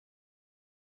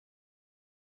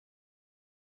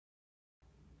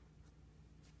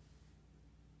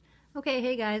Okay,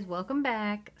 hey guys, welcome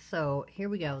back. So here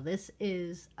we go. This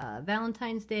is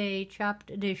Valentine's Day Chopped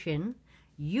Edition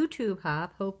YouTube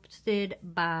hop hosted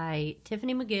by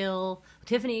Tiffany McGill,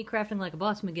 Tiffany Crafting Like a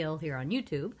Boss McGill here on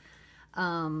YouTube.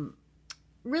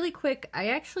 Really quick, I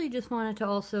actually just wanted to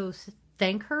also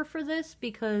thank her for this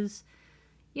because,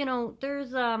 you know, there's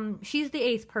she's the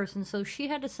 8th person, so she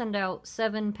had to send out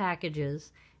 7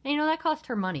 packages. And you know, that cost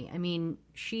her money. I mean,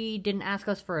 she didn't ask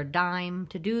us for a dime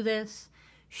to do this.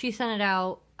 She sent it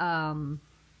out.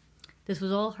 This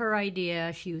was all her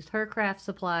idea. She used her craft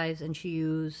supplies and she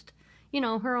used, you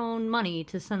know, her own money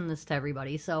to send this to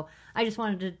everybody. So I just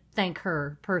wanted to thank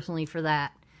her personally for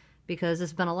that because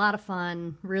it's been a lot of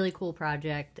fun, really cool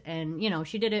project. And, you know,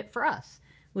 she did it for us,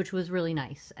 which was really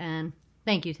nice. And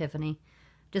thank you, Tiffany.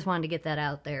 Just wanted to get that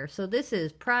out there. So this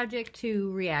is Project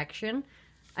 2 Reaction.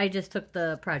 I just took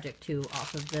the Project 2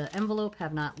 off of the envelope,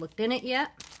 have not looked in it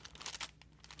yet.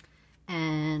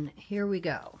 And here we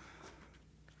go.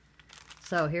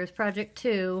 So here's Project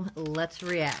 2. Let's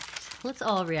react. Let's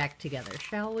all react together,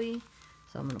 shall we?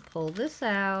 So I'm going to pull this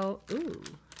out. Ooh.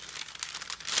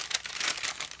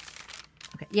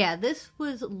 Okay, yeah, this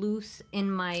was loose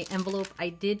in my envelope. I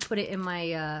did put it in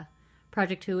my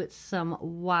Project 2. It's some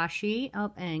washi.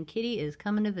 Oh, and Kitty is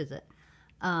coming to visit.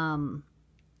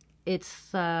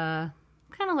 It's kind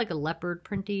of like a leopard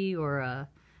printy or a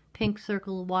pink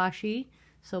circle washi.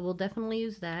 So we'll definitely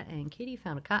use that. And Kitty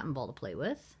found a cotton ball to play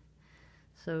with.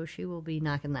 So she will be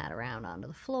knocking that around onto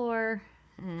the floor.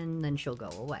 And then she'll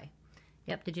go away.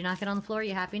 Yep, did you knock it on the floor?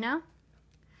 You happy now?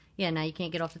 Yeah, now you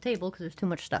can't get off the table because there's too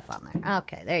much stuff on there.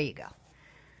 Okay, there you go.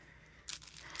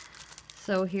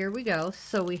 So here we go.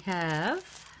 So we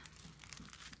have...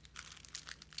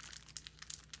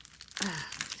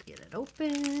 let's get it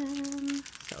open.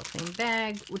 Cellophane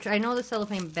bag, which I know the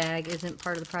cellophane bag isn't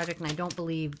part of the project, and I don't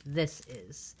believe this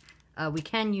is. We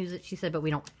can use it, she said, but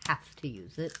we don't have to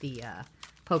use it, the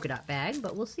polka dot bag,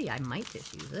 but we'll see. I might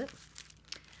just use it.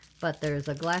 But there's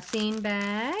a glassine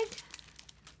bag.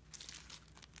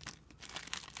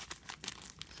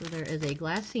 So there is a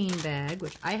glassine bag,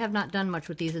 which I have not done much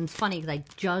with these, and it's funny because I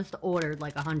just ordered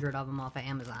like 100 of them off of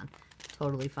Amazon.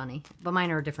 Totally funny. But mine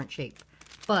are a different shape.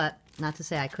 But not to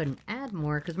say I couldn't add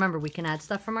more, because remember, we can add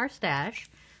stuff from our stash.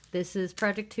 This is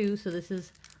Project 2, so this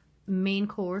is main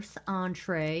course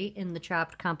entree in the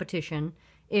chopped competition.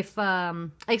 If I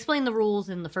explained the rules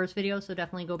in the first video, so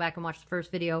definitely go back and watch the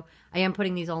first video. I am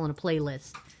putting these all in a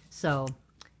playlist, so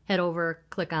head over,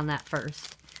 click on that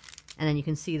first, and then you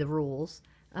can see the rules.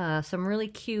 Some really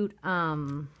cute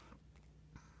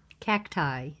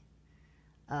cacti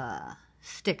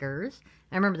stickers.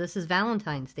 I remember this is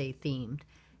Valentine's Day themed.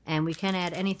 And we can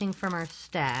add anything from our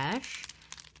stash.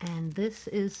 And this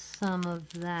is some of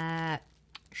that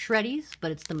shreddies,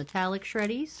 but it's the metallic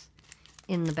shreddies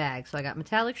in the bag. So I got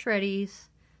metallic shreddies,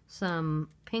 some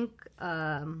pink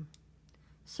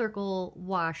circle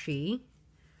washi,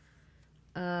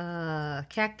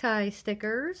 cacti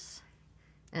stickers,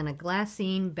 and a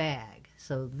glassine bag.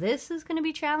 So this is going to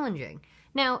be challenging.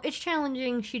 Now, it's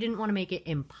challenging. She didn't want to make it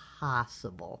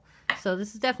impossible. So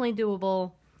this is definitely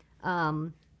doable.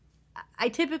 I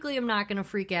typically am not going to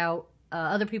freak out.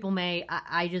 Other people may.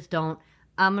 I just don't.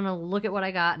 I'm going to look at what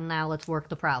I got, and now let's work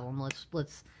the problem.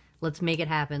 Let's make it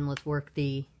happen. Let's work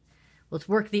the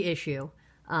issue.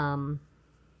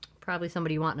 Probably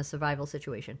somebody you want in a survival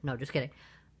situation. No, just kidding.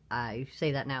 I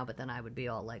say that now, but then I would be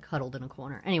all like huddled in a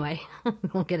corner. Anyway, we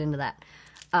won't get into that.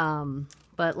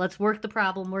 But let's work the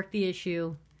problem, work the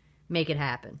issue, make it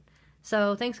happen.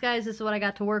 So thanks, guys. This is what I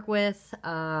got to work with.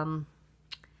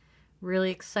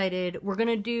 Really excited. We're going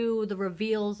to do the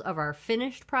reveals of our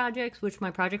finished projects, which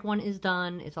my Project 1 is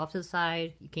done. It's off to the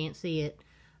side. You can't see it.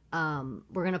 We're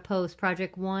going to post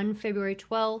Project 1 February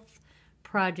 12th,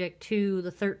 Project 2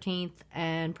 the 13th,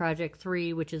 and Project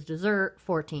 3, which is dessert,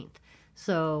 14th.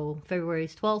 So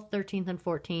February's 12th, 13th, and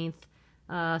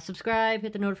 14th. Subscribe,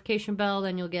 hit the notification bell,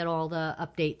 then you'll get all the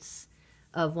updates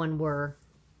of when we're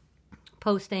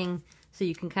posting, so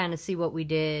you can kind of see what we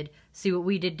did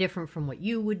different from what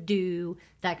you would do,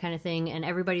 that kind of thing. And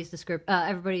everybody's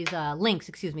links,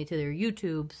 excuse me, to their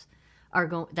YouTubes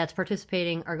that's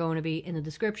participating are going to be in the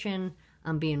description.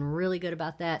 I'm being really good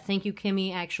about that. Thank you,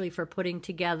 Kimmy, actually, for putting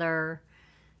together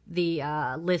the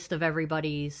list of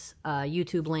everybody's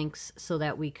YouTube links so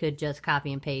that we could just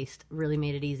copy and paste. Really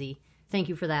made it easy. Thank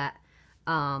you for that.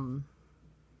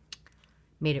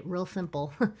 Made it real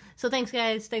simple. So thanks,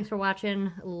 guys. Thanks for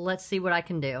watching. Let's see what I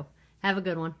can do. Have a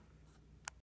good one.